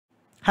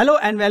Hello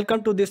and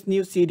welcome to this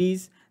new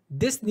series.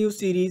 This new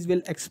series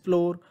will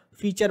explore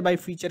feature by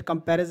feature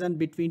comparison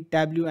between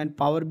Tableau and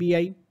Power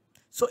BI.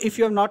 So if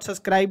you have not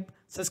subscribed,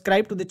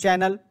 subscribe to the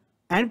channel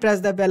and press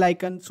the bell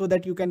icon so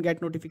that you can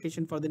get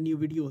notification for the new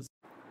videos.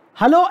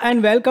 Hello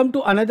and welcome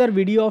to another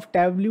video of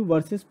Tableau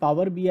versus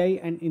Power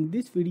BI, and in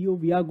this video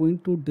we are going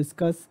to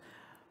discuss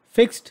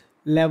fixed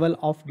level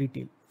of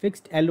detail,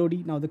 fixed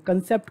LOD. Now the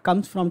concept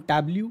comes from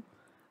Tableau.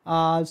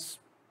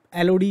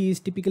 LOD is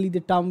typically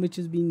the term which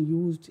is being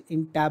used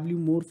in Tableau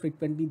more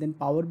frequently than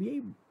Power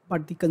BI,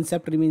 but the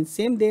concept remains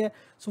same there.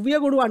 So we are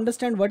going to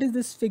understand what is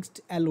this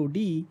fixed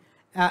LOD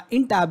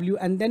in Tableau,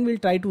 and then we'll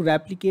try to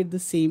replicate the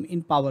same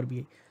in Power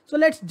BI. So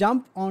let's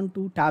jump on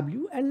to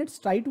Tableau and let's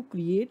try to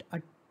create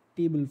a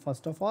table.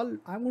 First of all,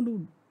 I'm going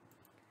to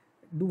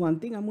do one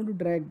thing. I'm going to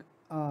drag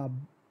a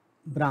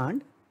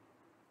brand.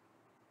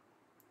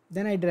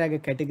 Then I drag a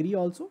category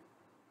also.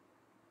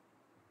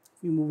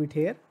 We move it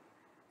here.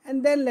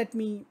 And then let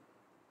me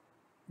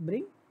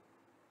bring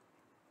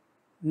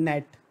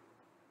net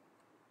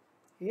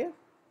here.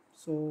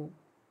 So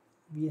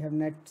we have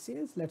net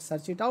sales. Let's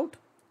search it out.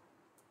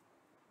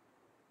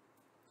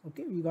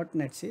 Okay, we got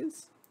net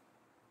sales.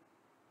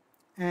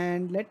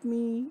 And let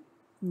me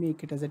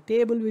make it as a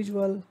table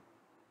visual.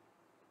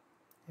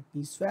 Let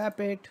me swap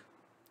it.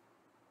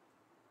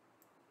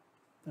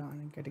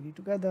 Brand and category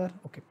together.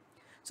 Okay.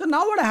 So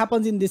now what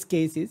happens in this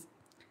case is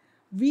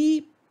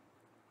we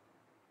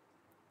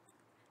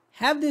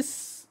have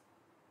this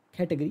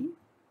category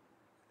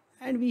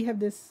and we have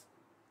this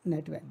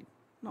net value.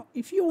 Now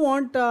if you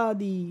want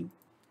the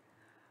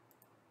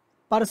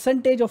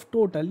percentage of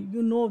total,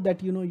 you know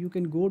that you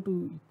can go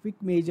to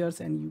quick measures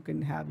and you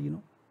can have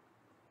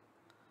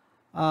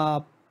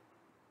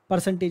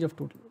percentage of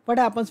total. What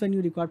happens when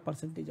you record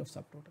percentage of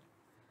subtotal?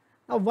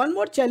 Now one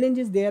more challenge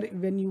is there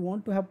when you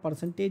want to have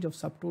percentage of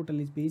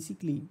subtotal is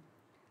basically,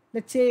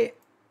 let's say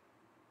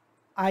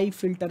I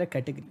filter a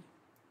category.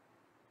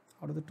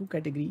 Out of the two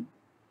category,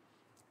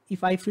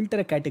 if I filter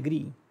a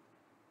category,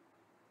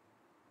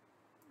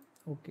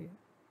 okay,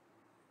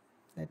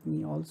 let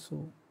me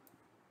also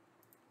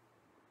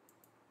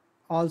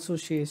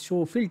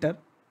show filter.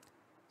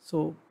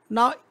 So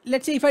now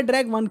let's say if I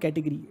drag one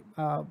category,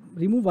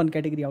 remove one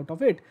category out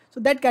of it,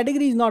 so that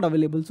category is not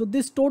available. So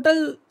this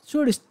total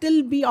should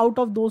still be out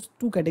of those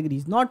two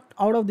categories, not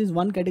out of this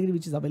one category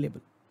which is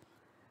available.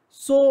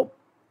 So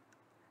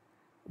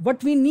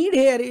what we need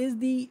here is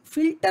the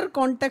filter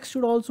context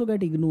should also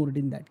get ignored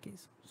in that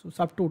case. So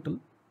subtotal.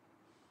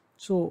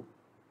 So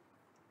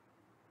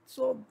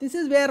this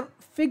is where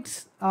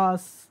fixed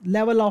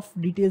level of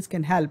details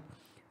can help,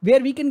 where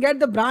we can get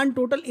the brand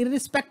total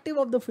irrespective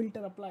of the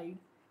filter applied.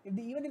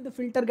 Even if the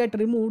filter get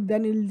removed,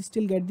 then it will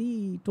still get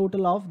the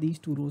total of these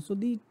two rows. So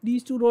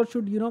these two rows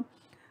should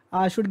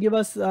should give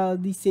us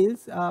the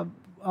sales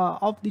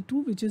of the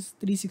two, which is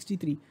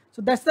 363.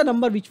 So that's the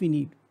number which we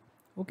need.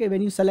 Okay,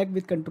 when you select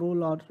with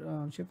control or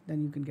shift,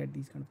 then you can get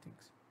these kind of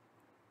things.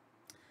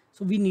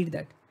 So we need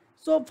that.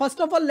 So first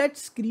of all,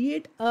 let's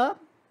create a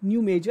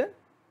new measure.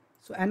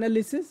 So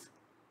analysis,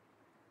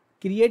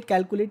 create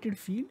calculated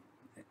field,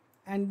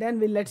 and then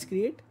let's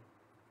create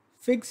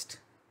fixed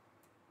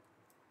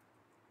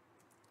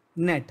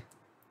net.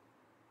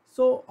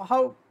 So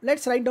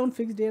let's write down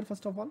fixed here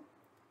first of all.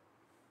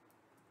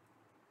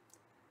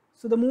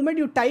 So the moment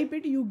you type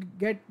it, you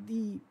get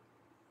the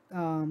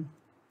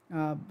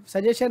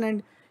suggestion,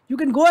 and you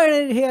can go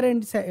ahead here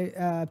and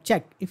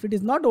check. If it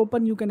is not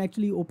open, you can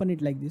actually open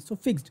it like this. So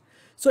fixed.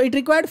 So it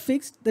required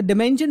fixed, the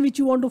dimension which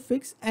you want to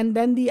fix, and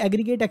then the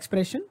aggregate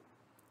expression.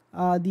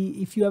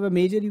 If you have a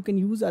measure, you can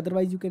use,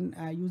 otherwise you can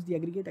use the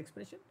aggregate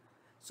expression.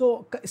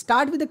 So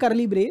start with the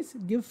curly brace,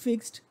 give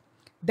fixed,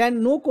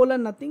 then no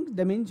colon, nothing,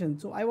 dimension.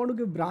 So I want to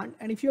give brand,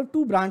 and if you have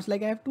two brands,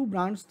 like I have two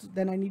brands,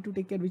 then I need to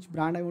take care which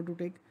brand I want to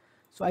take.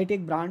 So I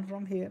take brand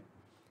from here,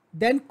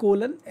 then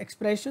colon,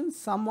 expression,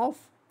 sum of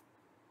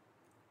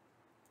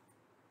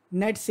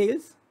net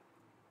sales,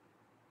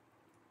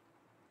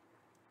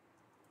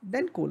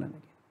 then colon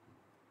again,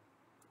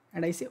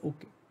 and I say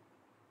okay.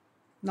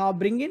 Now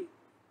bring in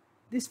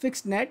this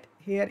fixed net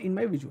here in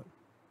my visual.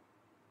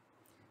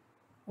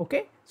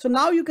 Okay, so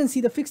now you can see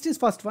the fixed is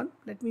first one.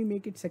 Let me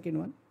make it second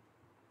one.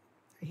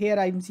 Here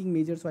I'm seeing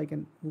measure, so I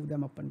can move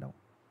them up and down.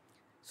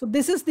 So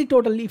this is the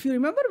total. If you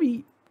remember,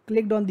 we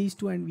clicked on these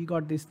two and we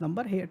got this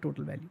number here,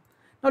 total value.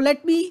 Now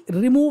let me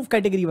remove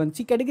category 1.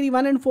 See, category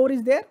 1 and 4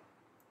 is there.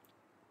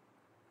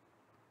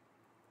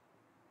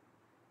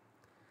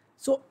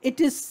 So it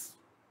is,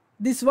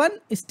 this one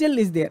still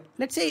is there.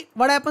 Let's say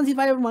what happens if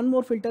I have one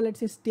more filter, let's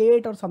say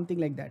state or something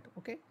like that.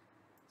 Okay,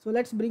 so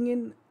let's bring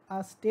in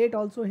a state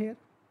also here.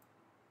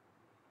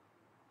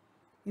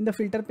 In the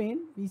filter pane,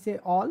 we say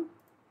all.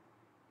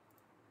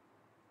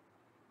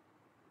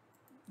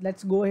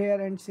 Let's go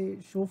here and say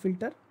show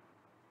filter,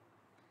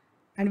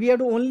 and we have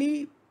to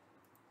only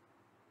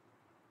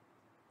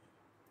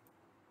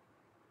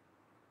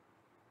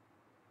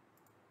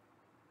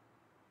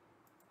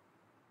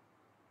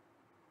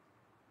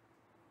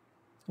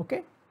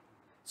okay.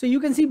 So you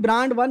can see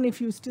brand one,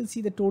 if you still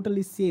see the total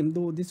is same,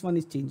 though this one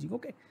is changing.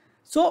 Okay.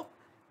 So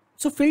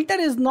filter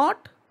is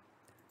not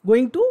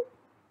going to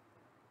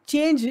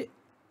change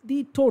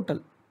the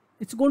total.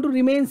 It's going to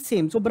remain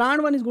same. So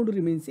brand one is going to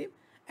remain same.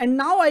 And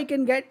now I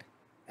can get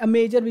a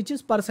measure which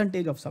is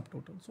percentage of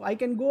subtotal. So I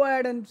can go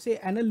ahead and say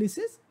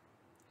analysis,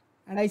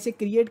 and I say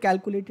create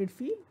calculated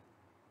field,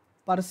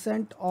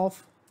 percent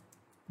of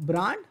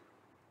brand,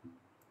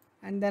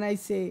 and then I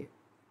say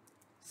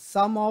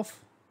sum of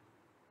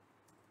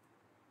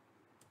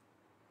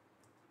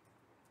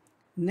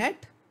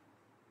net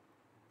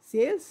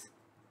sales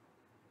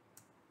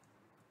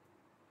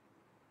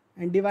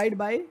and divide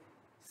by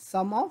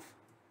sum of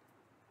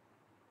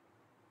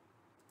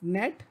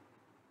net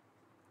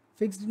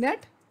fixed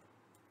net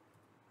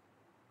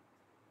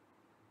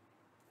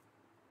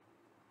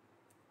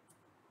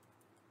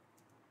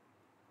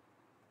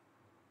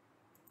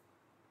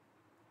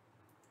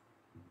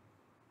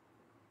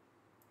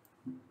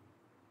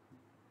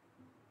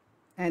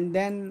and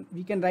then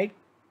we can right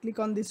click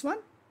on this one,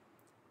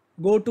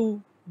 go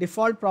to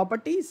default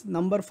properties,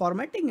 number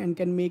formatting, and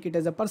can make it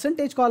as a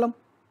percentage column.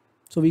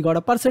 So we got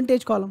a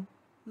percentage column.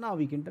 Now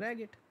we can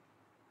drag it.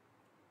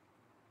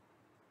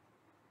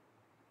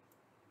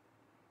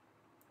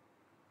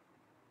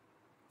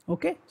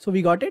 Okay, so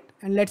we got it.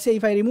 And let's say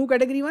if I remove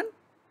category 1,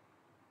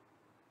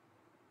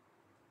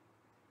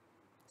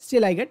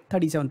 still I get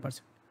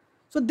 37%.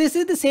 So this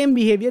is the same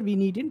behavior we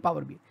need in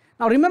Power BI.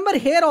 Now remember,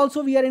 here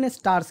also we are in a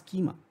star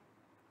schema.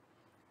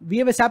 We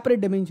have a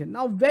separate dimension.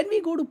 Now when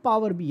we go to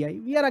Power BI,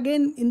 we are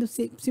again in the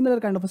similar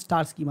kind of a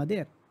star schema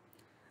there.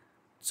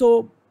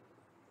 So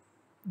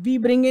we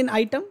bring in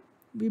item,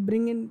 we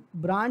bring in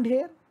brand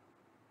here,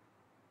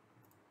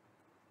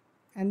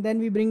 and then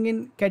we bring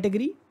in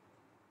category,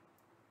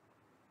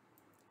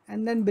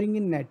 and then bring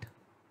in net.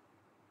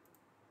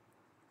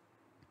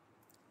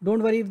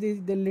 Don't worry if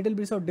the little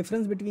bit of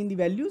difference between the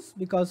values,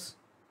 because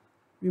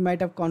we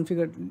might have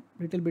configured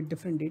little bit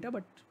different data,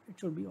 but it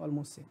should be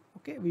almost same.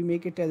 Okay, we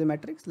make it as a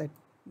matrix. Let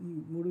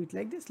me do it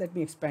like this. Let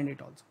me expand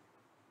it also.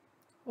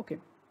 Okay,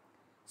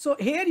 so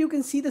here you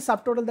can see the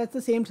subtotal. That's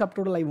the same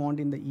subtotal I want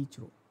in the each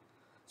row.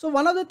 So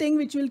one other thing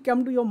which will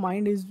come to your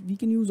mind is we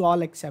can use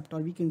all except,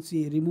 or we can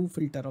say remove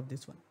filter of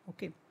this one.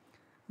 Okay.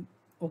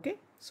 Okay.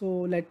 So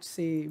let's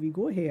say we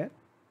go here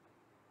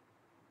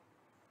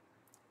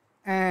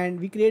and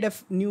we create a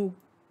new,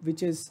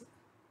 which is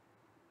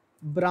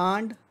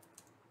brand,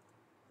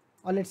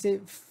 or let's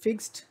say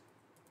fixed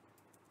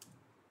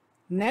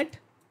net.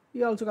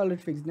 We also call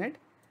it fixed net,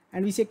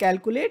 and we say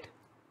calculate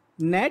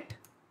net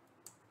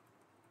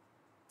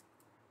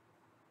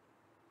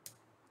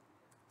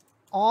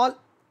all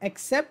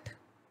except,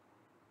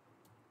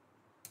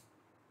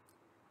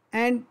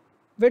 and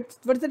what's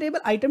the table?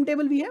 Item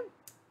table we have.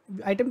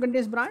 Item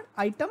contains brand,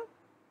 item,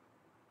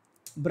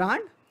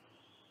 brand,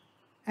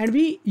 and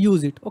we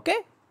use it. Okay,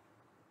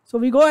 so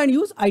we go and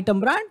use item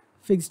brand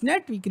fixed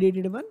net. We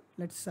created one.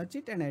 Let's search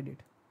it and add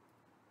it.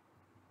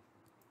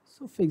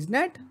 So fixed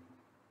net.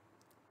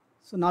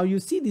 So now you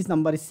see this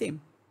number is same.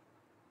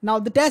 Now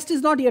the test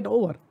is not yet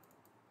over.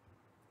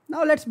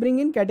 Now let's bring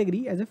in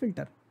category as a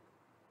filter.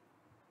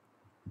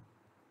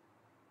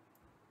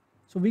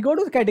 So we go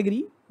to the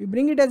category, we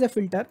bring it as a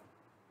filter,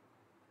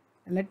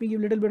 and let me give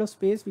a little bit of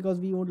space because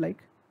we won't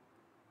like.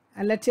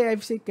 And let's say I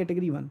say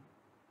category 1.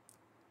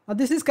 Now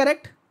this is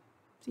correct.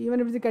 So even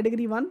if it's a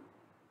category 1,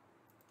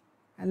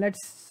 and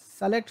let's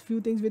select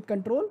few things with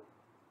control.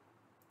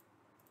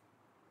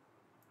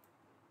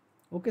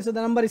 Okay, so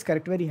the number is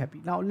correct. Very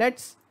happy. Now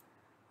let's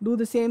do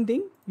the same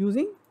thing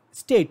using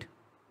state.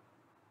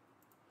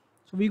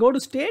 So we go to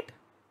state,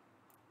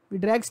 we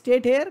drag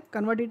state here,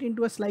 convert it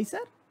into a slicer,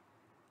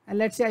 and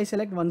let's say I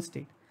select one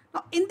state.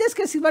 Now in this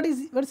case,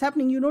 what's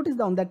happening? You notice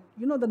down that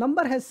the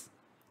number has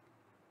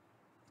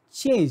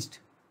changed.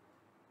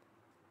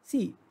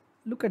 See,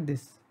 look at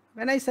this.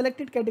 When I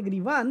selected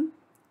category 1,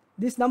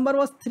 this number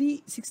was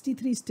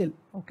 363 still.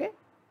 Okay.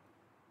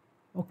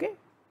 Okay.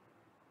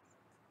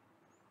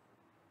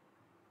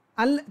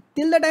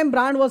 Till the time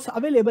brand was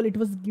available, it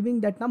was giving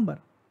that number.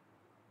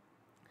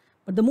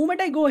 But the moment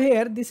I go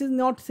here, this is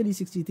not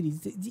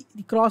 363.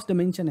 The cross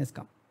dimension has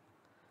come.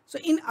 So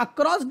in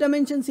across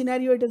dimension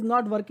scenario, it is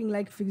not working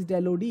like fixed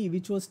LOD,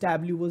 which was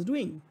Tableau was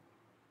doing.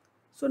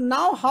 So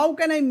now how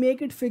can I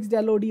make it fixed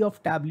LOD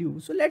of Tableau?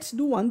 So let's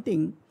do one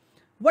thing.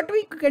 What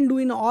we can do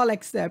in all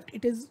except,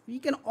 we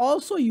can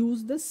also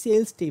use the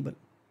sales table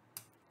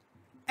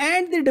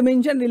and the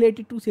dimension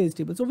related to sales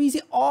table. So we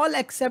say all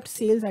except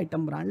sales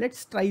item brand.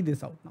 Let's try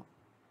this out now.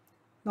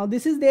 Now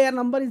this is there,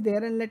 number is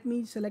there, and let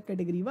me select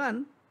category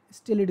 1.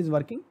 Still it is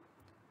working.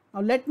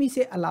 Now let me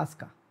say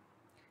Alaska.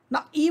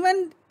 Now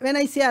even when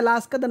I say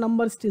Alaska, the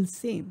number is still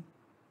same.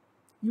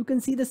 You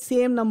can see the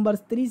same numbers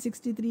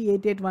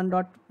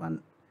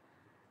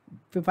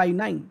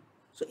 363,881.159.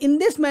 So in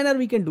this manner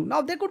we can do.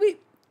 Now there could be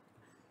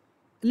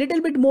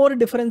little bit more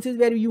differences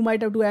where you might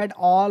have to add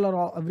all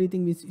or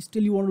everything which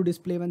still you want to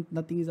display when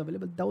nothing is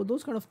available.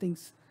 Those kind of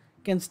things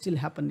can still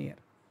happen here.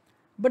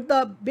 But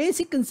the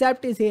basic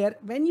concept is here,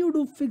 when you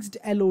do fixed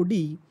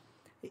LOD,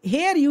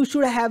 Here you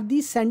should have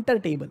the center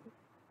table,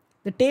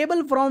 the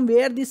table from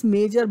where this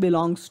measure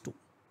belongs to.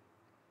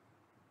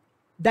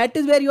 That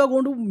is where you are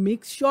going to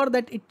make sure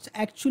that it's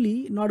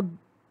actually not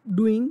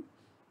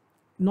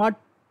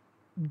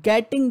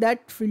getting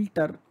that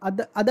filter.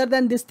 Other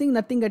than this thing,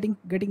 nothing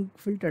getting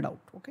filtered out.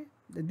 Okay,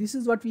 this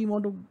is what we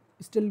want to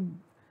still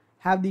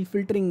have the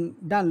filtering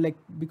done, like,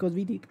 because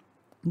we need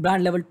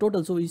brand level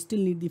total, so we still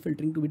need the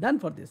filtering to be done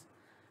for this.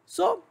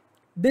 So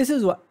this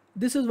is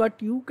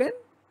what you can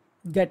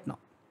get now.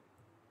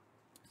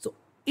 So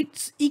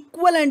it's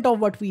equivalent of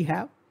what we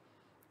have.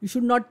 You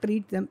should not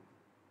treat them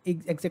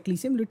exactly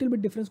same. Little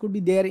bit difference could be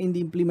there in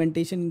the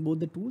implementation in both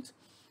the tools,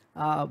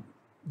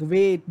 the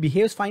way it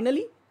behaves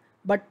finally,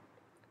 but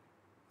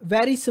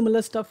very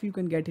similar stuff you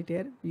can get it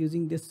here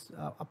using this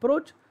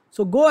approach.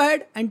 So go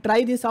ahead and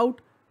try this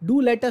out. Do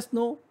let us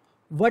know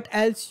what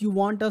else you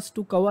want us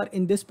to cover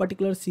in this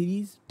particular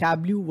series,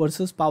 Tableau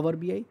versus Power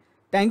BI.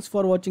 Thanks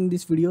for watching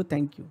this video.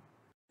 Thank you.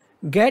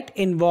 Get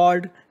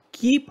involved.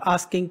 Keep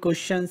asking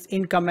questions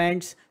in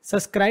comments.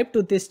 Subscribe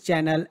to this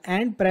channel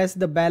and press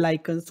the bell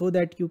icon so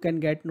that you can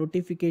get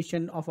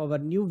notification of our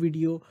new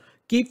video.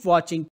 Keep watching.